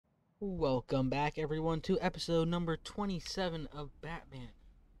Welcome back, everyone, to episode number 27 of Batman: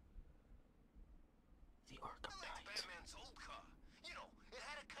 The Arkham Knight. Batman's old car. You know, it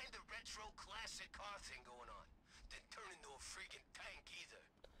had a kind of retro classic car thing going on. Didn't turn into a freaking tank either.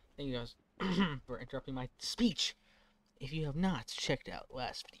 Thank you guys for interrupting my speech. If you have not checked out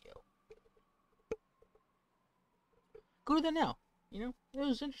last video, go to that now. You know, it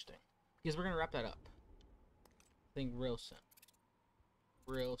was interesting because we're gonna wrap that up. I think real soon.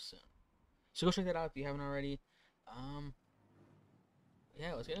 So go check that out if you haven't already.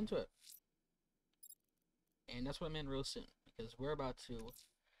 Yeah, let's get into it. And that's what I meant real soon, because we're about to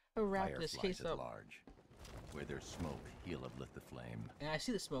wrap this case up. Large. Where there's smoke, he'll have lit the flame. And I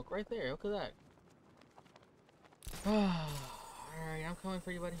see the smoke right there. Look at that. Alright, I'm coming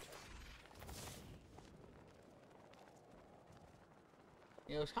for you, buddy.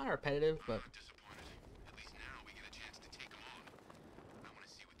 You know, it's kind of repetitive, but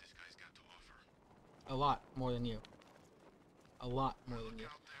a lot more than you. A lot more than you.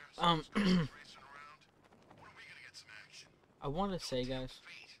 I wanted to say, guys.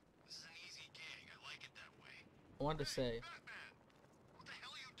 I wanted to say.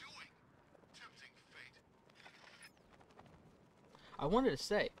 I wanted to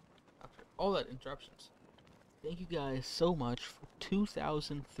say, after all that interruptions, thank you guys so much for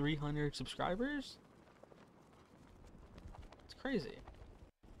 2,300 subscribers. It's crazy.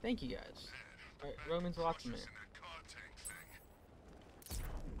 Thank you guys. It really means a lot to me.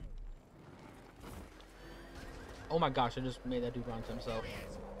 Oh my gosh, I just made that dude run to himself.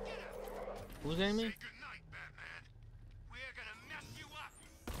 Who's getting me?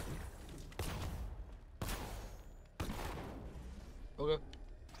 Okay.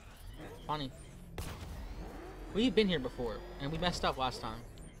 Funny. We've been here before, and we messed up last time.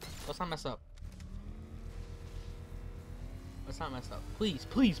 Let's not mess up. Let's not mess up. Please,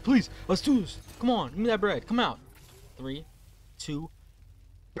 please, please. Let's do this. Come on, give me that bread. Come out. 3, 2,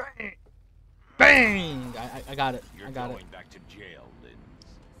 bang, bang. I got it. I got it. You're going back to jail, Lynn.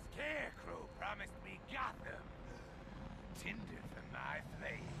 Scarecrow promised me Gotham. Tinder for my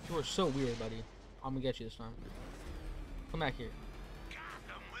flame. You are so weird, buddy. I'm gonna get you this time. Come back here.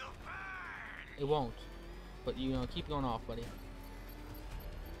 Gotham will burn. It won't. But you know, keep going off, buddy.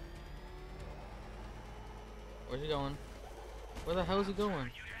 Where's he going? Where the hell is he going?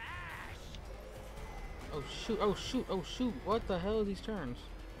 Oh shoot, oh shoot, oh shoot. What the hell are these turns?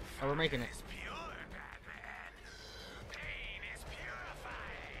 Oh, we're making it.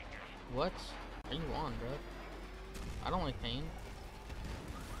 What are you on, bro? I don't like pain.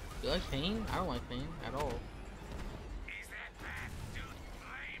 You like pain? I don't like pain at all.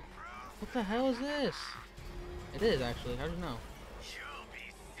 What the hell is this? It is, actually. How do you know?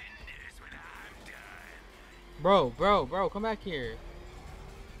 Bro, come back here.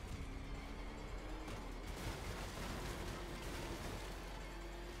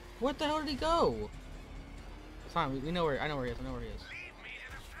 What the hell did he go? It's fine, we know where, I know where he is, I know where he is.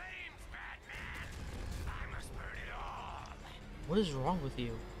 What is wrong with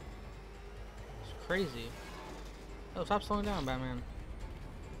you? It's crazy. Oh, stop slowing down, Batman.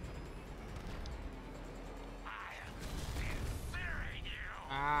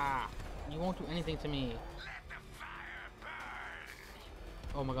 Ah, you won't do anything to me.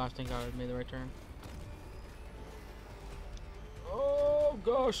 Oh my gosh, thank God I made the right turn. Oh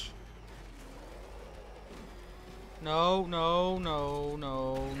gosh. No, no, no,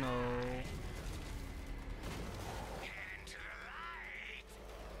 no, no.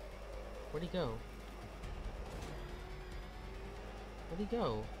 Where'd he go? Where'd he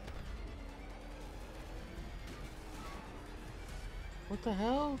go? What the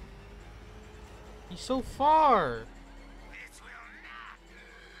hell? He's so far! This will not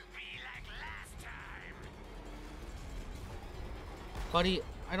be like last time. Buddy,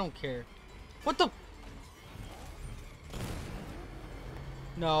 I don't care. What the?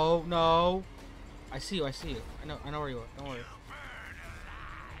 No, no. I see you, I see you. I know where you are. Don't worry.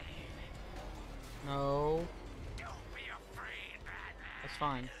 No. Don't be afraid, Batman. That's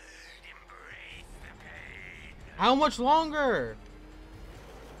fine. Embrace the pain. How much longer?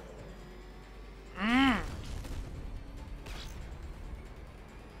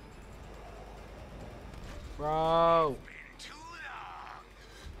 Bro. Too long,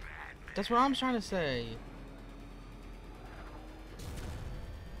 Batman. That's what I'm trying to say.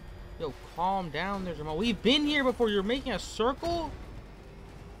 Yo, calm down there, Jamal. We've been here before. You're making a circle?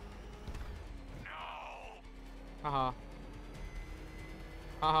 No. Haha.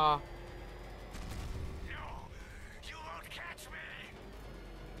 Haha. No. You won't catch me.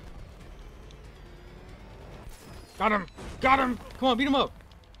 Got him! Got him! Come on, beat him up!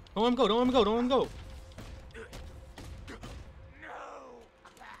 Don't let him go. Don't let him go. Don't let him go. No!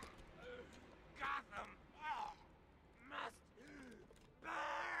 Gotham must burn!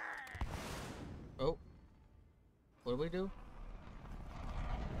 Oh. What do we do?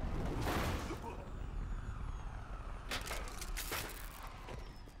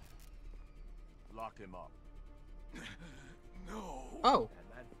 Lock him up. No. Oh.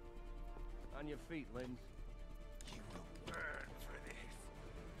 And on your feet, Lynn. You will burn for this.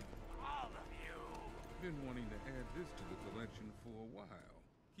 All of you. Been wanting to add this to the collection for a while.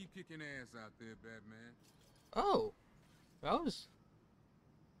 Keep kicking ass out there, Batman. Oh. That was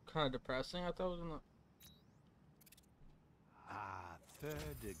kind of depressing. I thought it was gonna... Ah,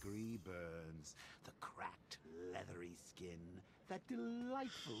 third-degree burns. The cracked, leathery skin. That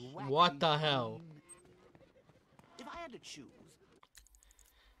delightful waxy What the hell? shine. If I had to choose,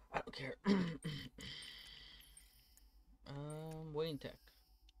 I don't care. Waiting tech.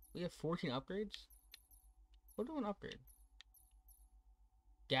 We have 14 upgrades? What do an upgrade?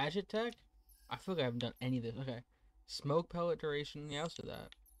 Gadget tech? I feel like I haven't done any of this. Okay. Smoke pellet duration. Yeah, let's do that.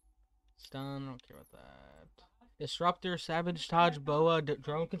 Stun. I don't care about that. Disruptor, Savage Taj, Boa,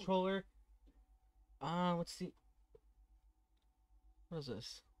 drone controller. Let's see. What is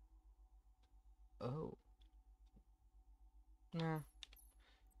this? Oh. Nah.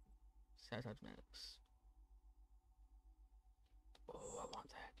 Sabotage Max. Oh, I want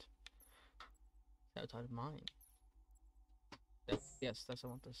that. Sabotage mine. Yes, I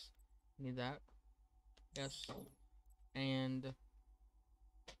want this. Need that. Yes. And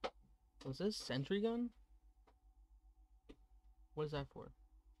was this sentry gun? What is that for?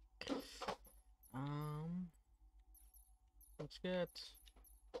 Let's get.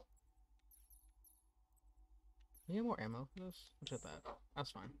 We have more ammo for this. Let's get that. That's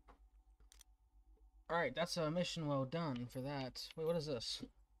fine. Alright, that's a mission well done for that. Wait, what is this?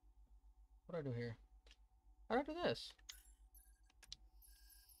 What do I do here? How do I do this?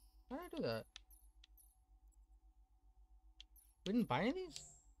 How do I do that? We didn't buy any of these?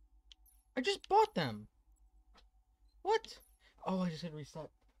 I just bought them! What? Oh, I just hit reset.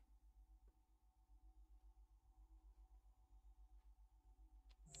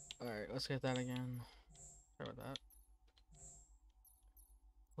 Alright, let's get that again. Sorry about that.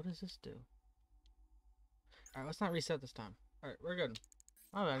 What does this do? Alright, let's not reset this time. Alright, we're good.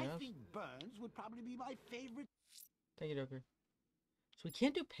 My bad, I guys. think Burns would probably be my favorite. Thank you, Joker. So we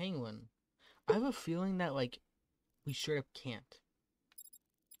can't do Penguin. I have a feeling that, like, we straight up can't.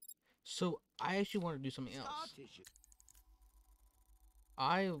 So I actually want to do something Scar else. tissue.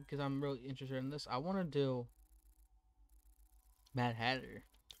 Because I'm really interested in this, I want to do Mad Hatter.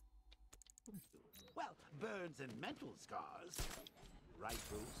 Well, burns and mental scars. Right,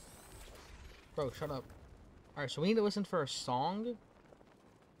 Bruce? Bro, shut up. Alright, so we need to listen for a song.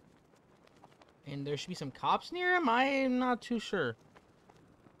 And there should be some cops near him? I'm not too sure.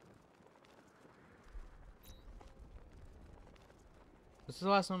 This is the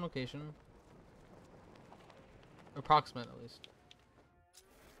last known location. Approximate, at least.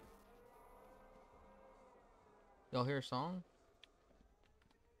 Y'all hear a song?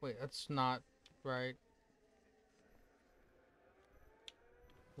 Wait, that's not right.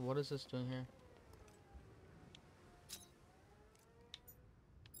 What is this doing here?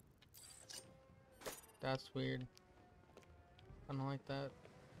 That's weird. I don't like that.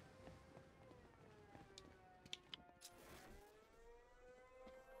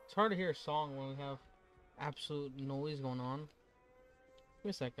 It's hard to hear a song when we have absolute noise going on. Give me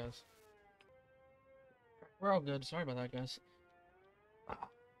a sec, guys. We're all good. Sorry about that, guys.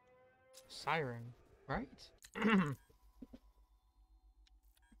 Siren, right?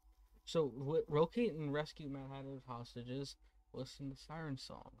 So, locate and rescue Mad Hatter's hostages. Listen to Siren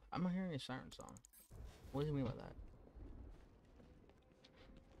song. I'm not hearing a Siren song. What do you mean by that?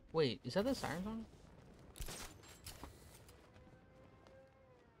 Wait, is that the Siren song?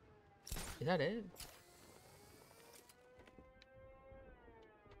 Is that it?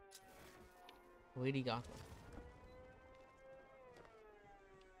 Lady Gotham.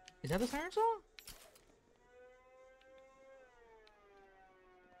 Is that the Siren song?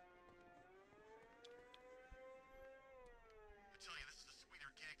 I tell you, this is a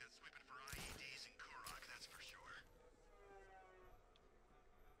sweeter gig than sweeping for IEDs in Kurok, that's for sure.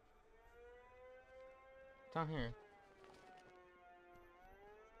 Down here.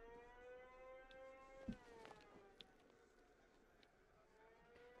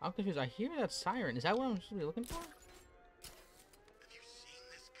 I'm confused. I hear that siren. Is that what I'm supposed to be looking for? Have you seen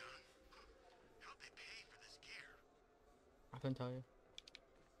this gun? How'd they pay for this gear? I couldn't tell you.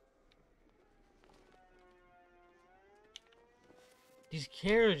 These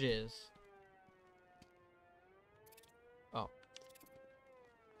carriages. Oh,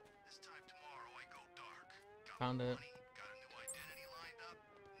 This time tomorrow I go dark. Got found my it. money, got a new identity lined up.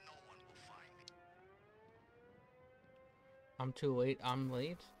 No one will find me. I'm too late. I'm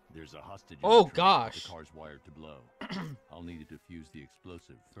late. There's a hostage. Oh, in the trunk. gosh. The car's wired to blow. I'll need to defuse the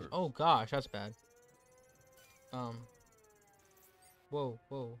explosive first. Oh gosh, that's bad. Whoa,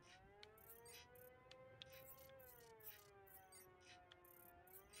 whoa.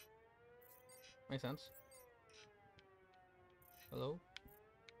 Makes sense. Hello?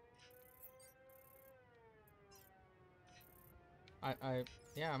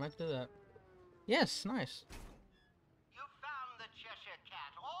 Yeah, I meant to do that. Yes, nice. You found the Cheshire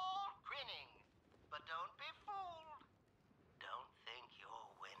Cat, all grinning. But don't be fooled. Don't think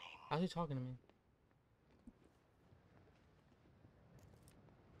you're winning. How's he talking to me?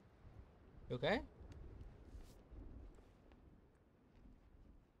 You okay?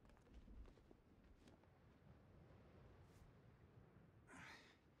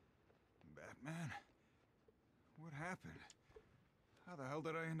 Batman? What happened? How the hell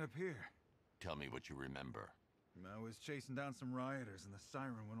did I end up here? Tell me what you remember. I was chasing down some rioters and the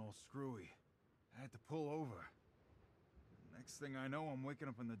siren went all screwy. I had to pull over. Next thing I know, I'm waking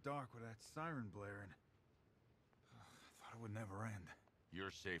up in the dark with that siren blaring. I thought it would never end.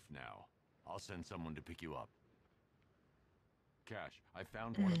 You're safe now. I'll send someone to pick you up. Cash, I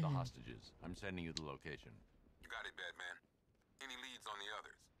found one of the hostages. I'm sending you the location. You got it, Batman. Any leads on the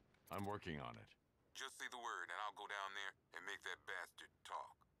others? I'm working on it. Just say the word and I'll go down there and make that bastard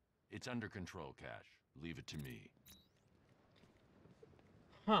talk. It's under control, Cash. Leave it to me.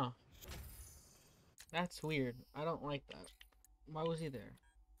 Huh. That's weird. I don't like that. Why was he there?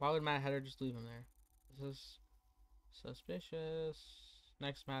 Why would Mad Hatter just leave him there? This is suspicious.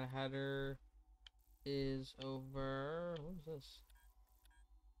 Next Mad Hatter is over. What was this?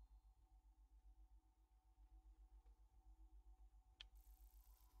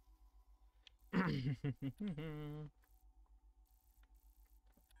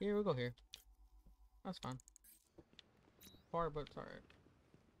 Here, we'll go here. That's fine. Far, but it's alright.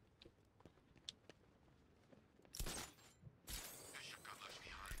 Bishop got left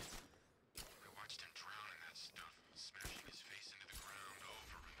behind. I watched him drown in that stuff, smashing his face into the ground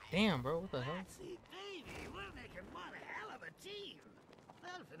over and over. Damn, bro, what the hell? See, baby, we're making one hell of a team.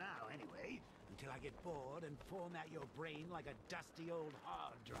 Well, for now, anyway. Until I get bored and format your brain like a dusty old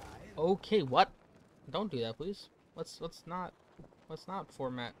hard drive. Okay, what? Don't do that, please. Let's not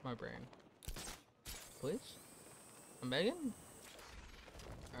format my brain. Please? I'm begging?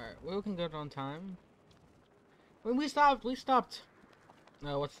 Alright, we can go on time. When we stopped, what's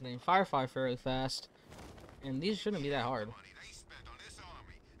the name? Firefly fairly fast. And these shouldn't be that hard. Money they spent on this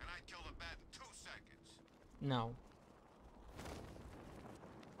army, and I'd kill the bat in 2 seconds. No.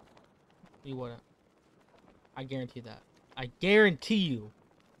 You wouldn't. I guarantee that. I guarantee you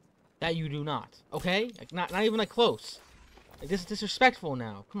that you do not. Okay? Like, not even like close. Like, this is disrespectful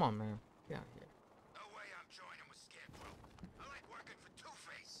now. Come on, man. Get out of here. No way I'm joining with Scarecrow. I like working for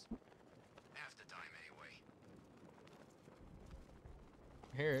Two-Face. Half the time, anyway.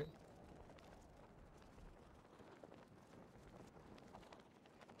 I hear it.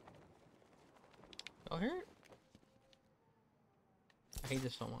 Oh, hear it? I hate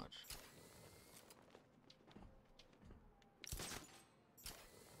this so much.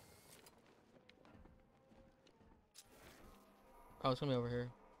 Oh, it's gonna be over here.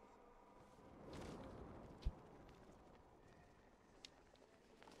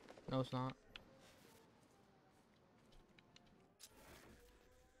 No, it's not.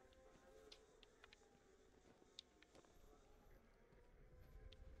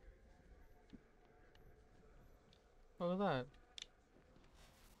 Look at that.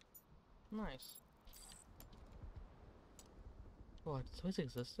 Nice. What? This place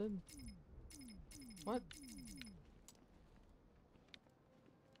existed? What?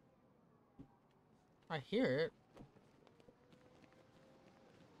 I hear it.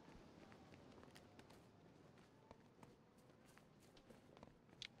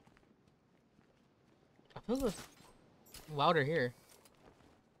 I feel it's louder here.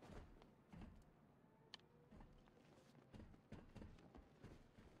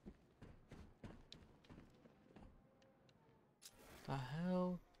 The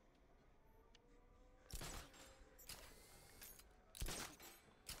hell?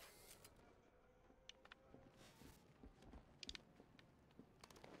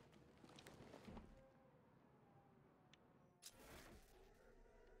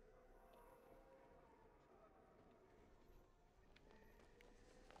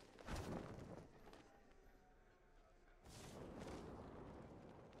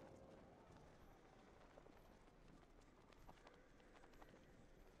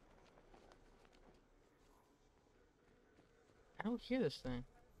 don't hear this thing.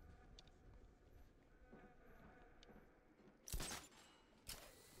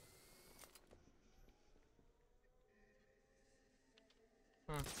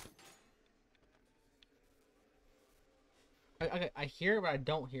 Huh. I hear it, but I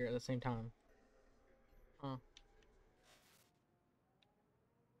don't hear it at the same time. Huh.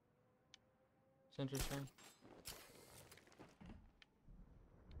 It's interesting.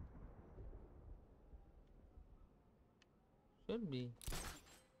 Should be.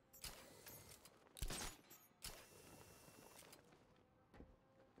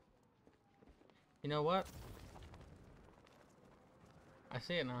 You know what? I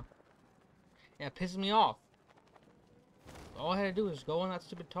see it now. Yeah, it pisses me off. All I had to do was go on that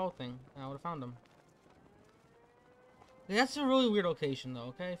stupid tall thing, and I would have found him. That's a really weird location,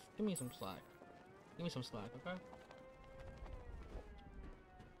 though, okay? Give me some slack. Give me some slack, okay?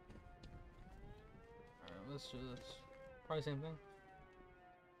 Alright, let's do this. Probably the same thing.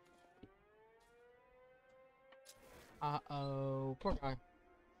 Uh-oh. Poor guy.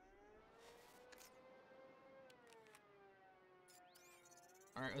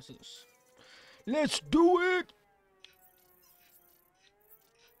 Alright, let's do this. Let's do it!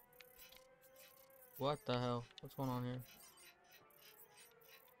 What the hell? What's going on here?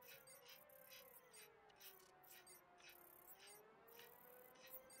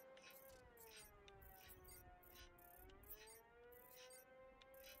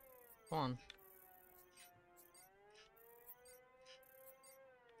 Come on.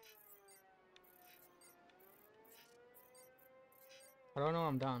 I don't know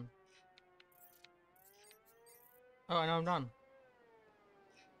I'm done. Oh, I know I'm done.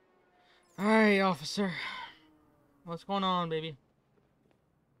 Alright, officer. What's going on, baby?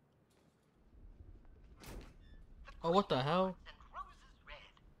 Oh, what the hell?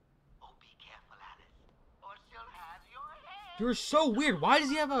 You're so weird. Why does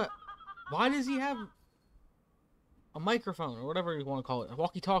he have a... Why does he have a microphone, or whatever you want to call it? A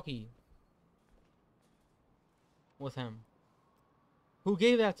walkie-talkie. With him. Who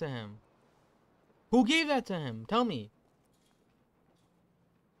gave that to him? Who gave that to him? Tell me.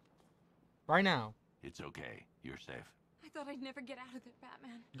 Right now. It's okay. You're safe. I thought I'd never get out of there,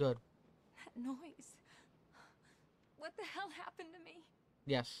 Batman. Good. That noise. What the hell happened to me?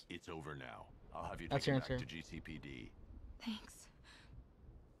 Yes. It's over now. I'll have you That's taken your back answer. to GCPD. Thanks.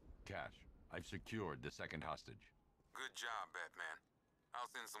 Cash, I've secured the second hostage. Good job, Batman. I'll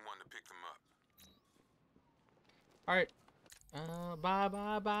send someone to pick them up. Alright. Bye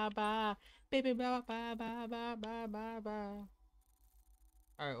bye bye bye. Baby bye bye bye bye bye bye bye.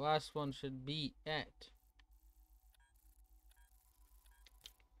 Alright, last one should be at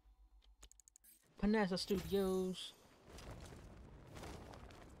Panessa Studios.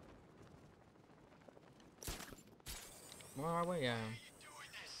 We're on our way, yeah.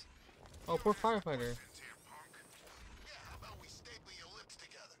 Oh, poor firefighter.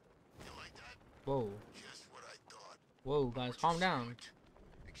 Whoa. Whoa, guys, calm down.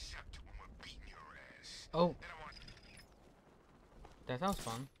 Oh. That sounds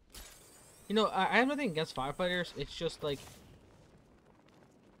fun. You know, I have nothing against firefighters. It's just like...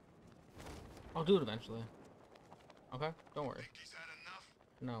 I'll do it eventually. Okay? Don't worry.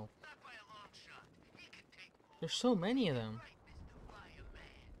 No. There's so many of them.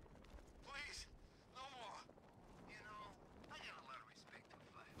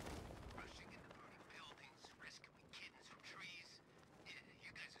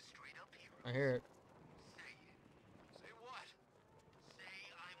 I hear it. Say what? Say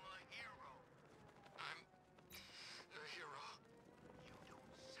I'm a hero. I'm a hero. You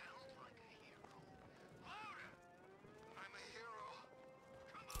don't sound like a hero. Louder! I'm a hero.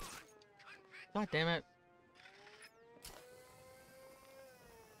 Come on, convince God damn it.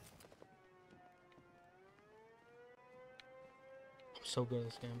 I'm so good at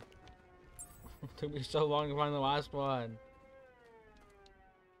this game. It took me so long to find the last one.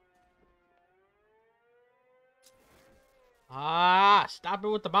 Ah, stop it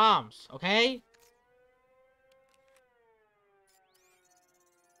with the bombs, okay?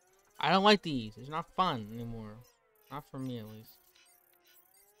 I don't like these. It's not fun anymore. Not for me, at least.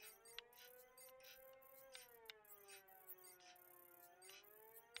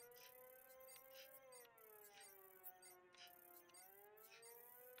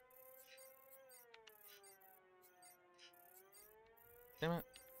 Damn it.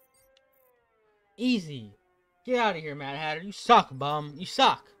 Easy. Get out of here, Mad Hatter. You suck, bum. You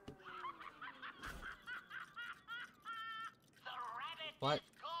suck. What?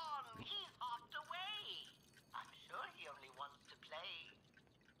 Gone. He's hopped away. I'm sure he only wants to play.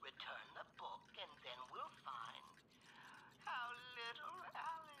 Return the book and then we'll find how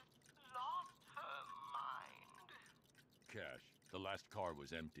Cash. The last car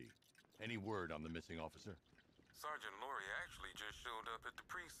was empty. Any word on the missing officer? Sergeant Laurie actually just showed up at the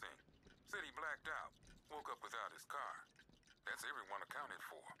precinct. Said he blacked out. Woke up without his car. That's everyone accounted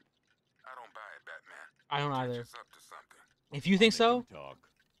for. I don't buy it, Batman. I don't either. Just up to something. If you think Make so, him talk.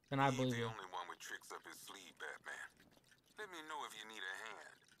 then I He ain't believe the you. only one with tricks up his sleeve, Batman. Let me know if you need a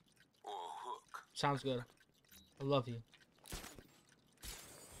hand or a hook. Sounds good. I love you.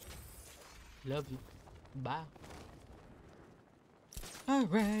 Love you. Bye.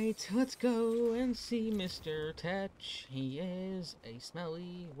 Alright, let's go and see Mr. Tetch. He is a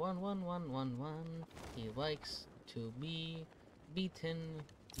smelly 11111. He likes to be beaten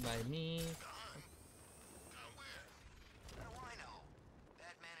by me.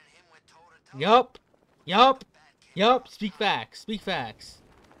 Yup. Yup. Yup. Speak facts. Speak facts.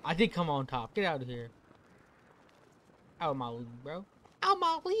 I did come on top. Get out of here. Out of my league, bro. Out of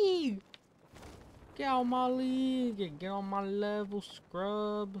my league. Get out of my league. Get on my level,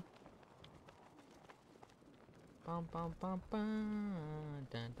 scrub. Bum, bum, bum, bum.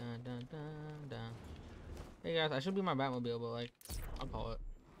 Dun, dun, dun, dun, dun. Hey guys, I should be my Batmobile, but like, I'll call it.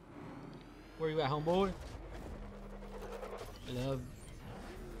 Where you at, homeboy?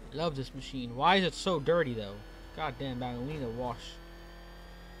 Love this machine. Why is it so dirty though? God damn, Batman, we need a wash.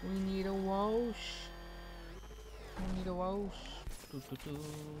 We need a wash. We need a wash. Doo, doo, doo.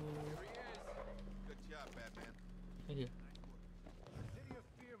 Good job, Batman. Thank you. City of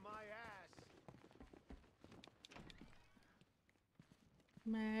Fear, my ass.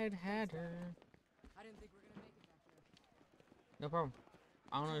 Mad Hatter. I didn't think we were gonna make it back there. No problem.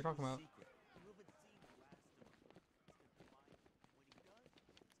 I don't know what you're talking about.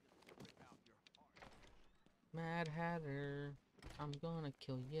 Mad Hatter, I'm gonna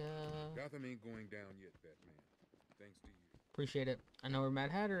kill ya. Gotham ain't going down yet, Batman. Thanks to you. Appreciate it. I know where Mad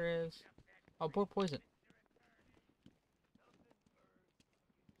Hatter is. Oh, pour poison.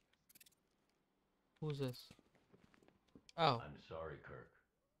 Who's this? Oh. I'm sorry, Kirk,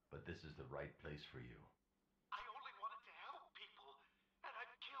 but this is the right place for you. I only wanted to help people, and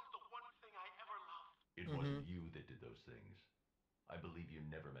I've killed the one thing I ever loved. It wasn't you that did those things. I believe you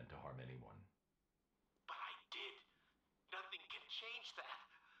never meant to harm anyone. But I did. Nothing can change that.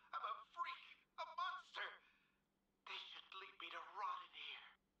 I'm a freak, a monster. They should leave me to rot in here.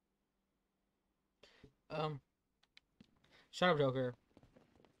 Shut up, Joker.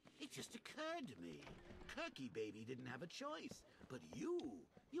 It just occurred to me. Kirky baby didn't have a choice, but you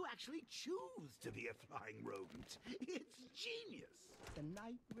actually choose to be a flying rodent. It's genius. The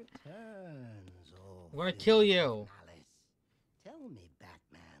night returns. Oh, I'm gonna kill you. Alice. Tell me,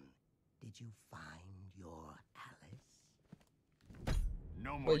 Batman, did you find your Alice?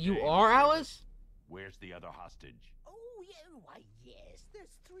 No more. But you games, are Davis. Alice? Where's the other hostage? Oh, yeah, why, yes,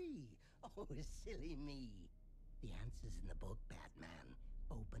 there's 3. Oh, silly me. The answer's in the book, Batman.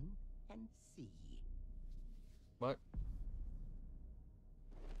 Open and see. What?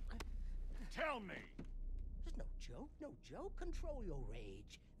 Tell me. There's no joke, no joke. Control your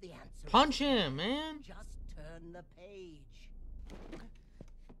rage. The answer Punch is him, man. just turn the page.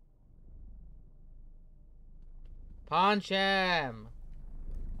 Punch him.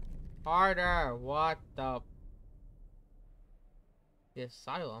 Harder. What the? The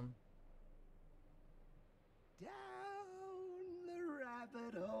asylum. Down the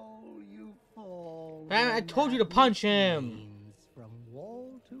rabbit hole you fall. Man, I where told you to madness punch him. reigns from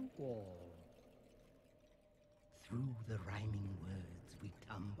wall to wall. Through the rhyming words we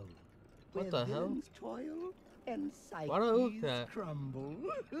tumble. What where the hell? villains toil and Why do I look psyches that? crumble.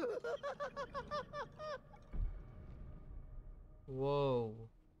 Whoa.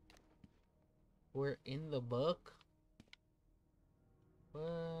 We're in the book?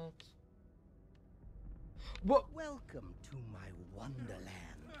 What? What? Welcome to my wonderland.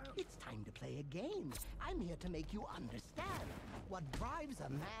 It's time to play a game. I'm here to make you understand what drives a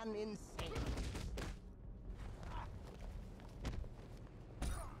man insane.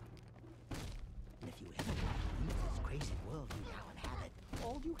 And if you ever want to leave this crazy world you now inhabit,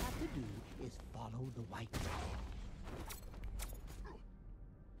 all you have to do is follow the white rabbit.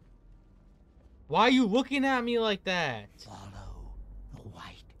 Why are you looking at me like that? Follow the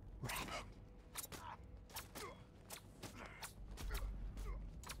white rabbit.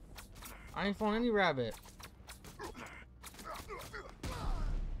 I ain't found any rabbit.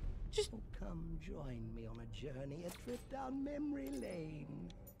 Just Come join me on a journey, a trip down memory lane.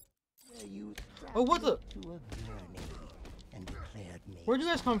 Where you Oh, what the? to a journey and declared me. Where'd you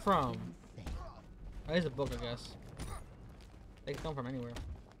guys come from? insane. Oh, there's a book, I guess. They can come from anywhere.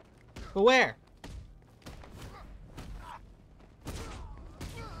 But where?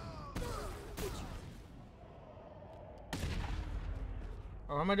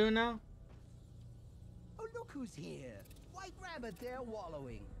 Oh, what am I doing now? Oh, look who's here. White Rabbit there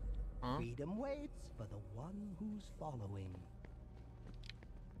wallowing. Huh? Freedom waits for the one who's following.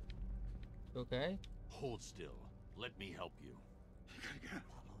 Okay. Hold still. Let me help you.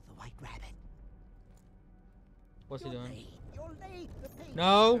 Follow the White Rabbit. What's he doing? Late. You're late. The page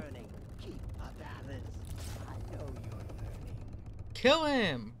No. is turning. Keep up, Alice. I know you're learning. Kill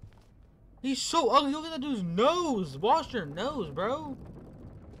him! He's so ugly. Look at that dude's nose. Wash your nose, bro.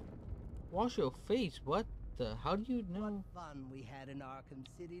 Wash your face. What the? How do you know? What fun we had in Arkham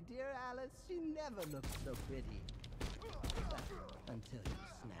City, dear Alice. She never looked so pretty. Until you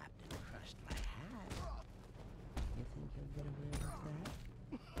snapped and crushed my hat. You think you'll get away with that?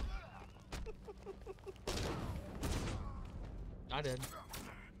 I did.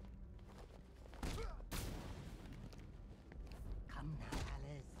 Come now,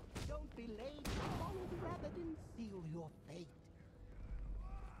 Alice. Don't be late. Follow the rabbit and seal your fate.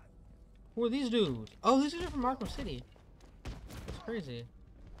 Who are these dudes? Oh, these dudes are from Arkham City. That's crazy.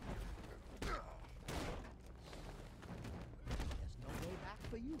 There's no way back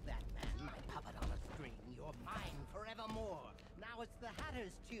for you, Batman, my puppet on a string. You're mine forevermore. Now it's the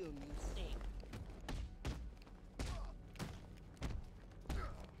Hatter's tune you sing.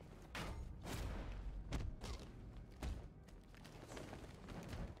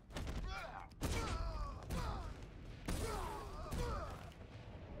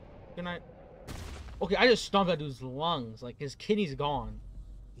 Good night. Okay, I just stomped that dude's lungs. Like, his kidney's gone.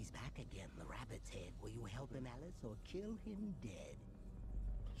 He's back again, the rabbit's head. Will you help him, Alice, or kill him dead?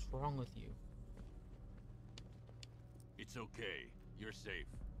 What's wrong with you? It's okay. You're safe.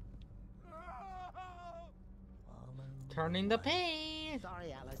 Turning the page.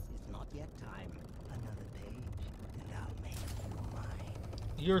 Sorry, Alice, it's not yet time. Another page, and I'll make you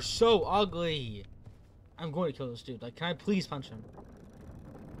mine. You're so ugly. I'm going to kill this dude. Like, can I please punch him?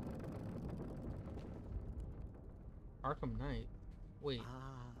 Arkham Knight. Wait.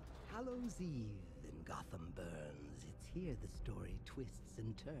 Ah, Hallows Eve and Gotham burns. It's here the story twists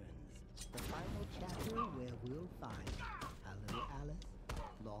and turns. The final chapter where we'll find our little Alice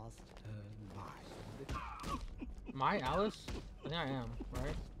lost her mind. My Alice? I think I am,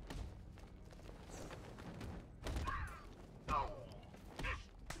 right?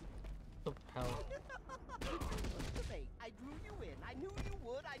 The hell? I drew you in. I knew you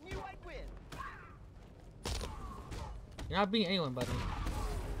would. I knew I'd win. You're not beating anyone, buddy.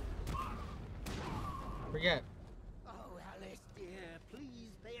 Forget. Oh, Alice, dear,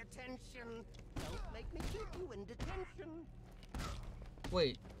 please pay attention. Don't make me keep you in detention.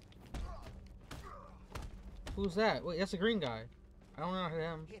 Wait. Who's that? Wait, that's the green guy. I don't know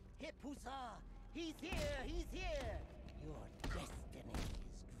him. Hip, hip, huzzah! He's here! He's here! Your destiny is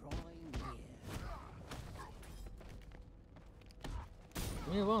drawing near.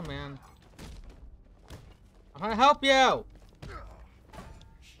 Leave me alone, man. I'm trying to help you! Kill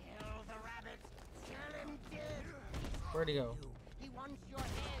the rabbit! Kill him dead! Where'd he go? He wants your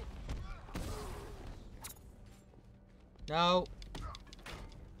head! No.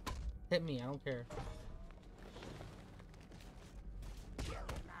 Hit me, I don't care. Kill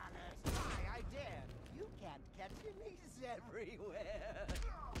him, Alice! I dare! You can't catch him, he's everywhere!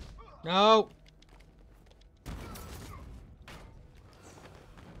 No!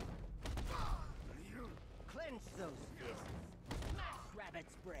 Clench those fists! Smash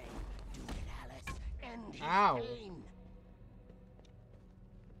rabbit's brain! Do it, Alice! End his Ow. pain!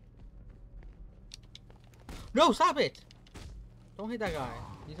 No, stop it! Don't hit that guy.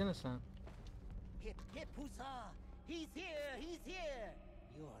 He's innocent. Hip, hip, huzzah! He's here! He's here!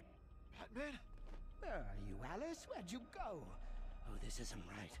 You're... Batman? Where are you, Alice? Where'd you go? Oh, this isn't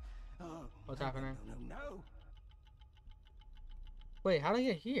right. Oh, What's no, happening? No, no, no. Wait, how did I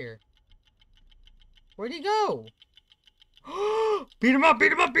get here? Where'd he go? Beat him up!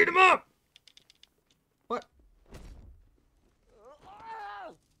 Beat him up! Beat him up! What?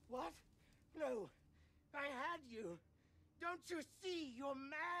 What? No. I had you. Don't you see? You're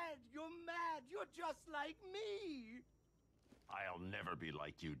mad. You're mad. You're just like me. I'll never be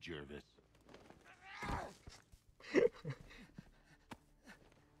like you, Jervis.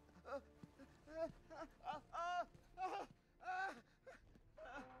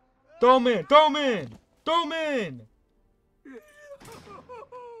 Throw him in! Throw him in! Throw him in! Oh,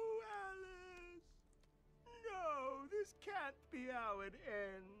 Alice. No, this can't be how it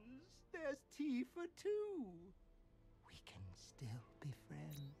ends. There's tea for two. We can still be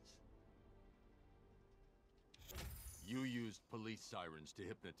friends. You used police sirens to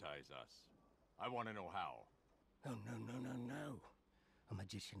hypnotize us. I want to know how. Oh, no, no, no, no. A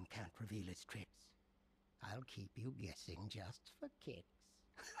magician can't reveal his tricks. I'll keep you guessing just for kicks.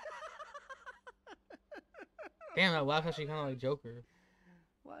 Damn, that laugh actually kind of like Joker.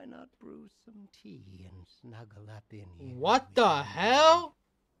 Why not brew some tea and snuggle up in here? What the hell?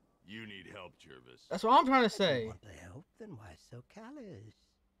 You need help, Jervis. That's what I'm trying to If say. you want the help, then why so callous?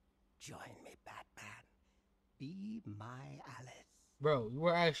 Join me, Batman. Be my Alice. Bro, you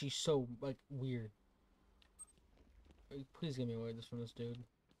were actually so, like, weird. Please get me away from this dude.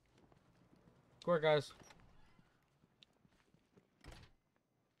 Go ahead, guys.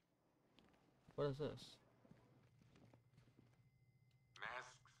 What is this?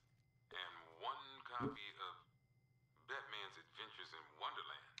 Masks and one copy of Batman's Adventures in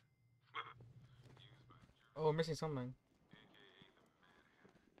Wonderland. Oh, we're missing something.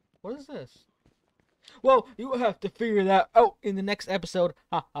 What is this? Well, you have to figure that out in the next episode.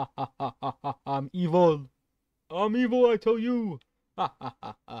 Ha ha ha ha ha ha. I'm evil. I'm evil, I tell you. Ha ha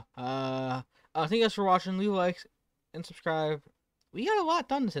ha ha ha. Thank you guys for watching. Leave a like and subscribe. We got a lot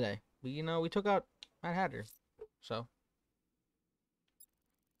done today. We took out Mad Hatter. So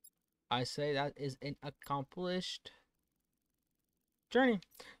I say that is an accomplished journey.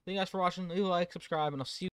 Thank you guys for watching. Leave a like, subscribe, and I'll see you.